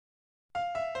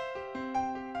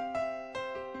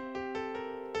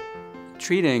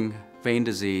Treating vein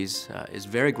disease is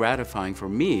very gratifying for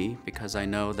me because I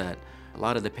know that a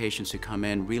lot of the patients who come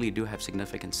in really do have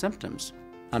significant symptoms.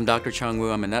 I'm Dr. Chung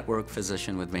Woo. I'm a network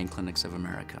physician with Vein Clinics of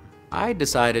America. I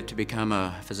decided to become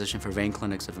a physician for Vein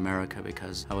Clinics of America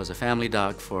because I was a family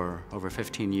doc for over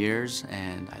 15 years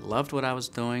and I loved what I was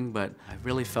doing, but I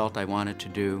really felt I wanted to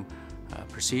do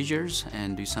procedures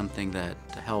and do something that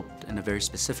helped in a very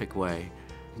specific way.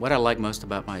 What I like most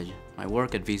about my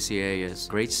work at VCA is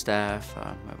great staff.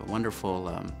 I have a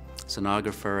wonderful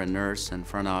sonographer and nurse and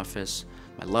front office.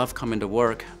 I love coming to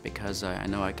work because I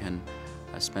know I can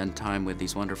spend time with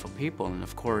these wonderful people, and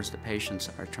of course the patients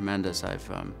are tremendous. I've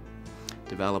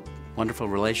developed wonderful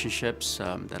relationships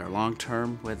that are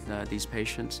long-term with these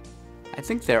patients. I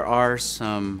think there are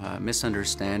some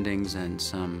misunderstandings and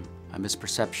some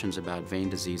misperceptions about vein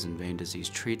disease and vein disease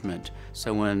treatment.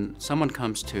 So when someone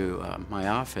comes to my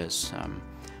office,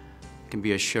 you can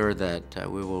be assured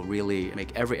that we will really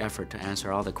make every effort to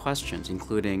answer all the questions,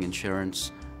 including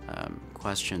insurance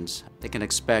questions. They can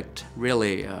expect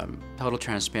really total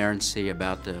transparency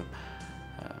about the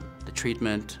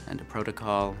treatment and the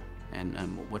protocol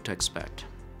and what to expect.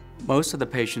 Most of the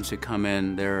patients who come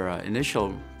in, their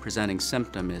initial presenting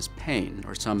symptom is pain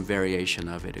or some variation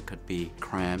of it. It could be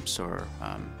cramps or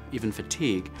even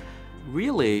fatigue.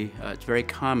 Really, it's very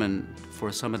common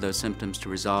for some of those symptoms to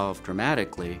resolve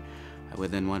dramatically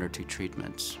within 1 or 2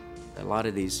 treatments. A lot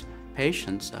of these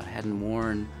patients hadn't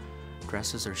worn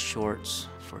dresses or shorts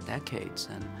for decades,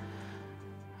 and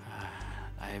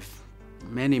I have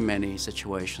many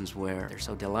situations where they're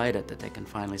so delighted that they can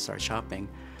finally start shopping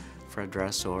for a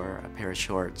dress or a pair of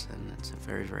shorts, and it's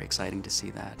very exciting to see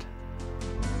that.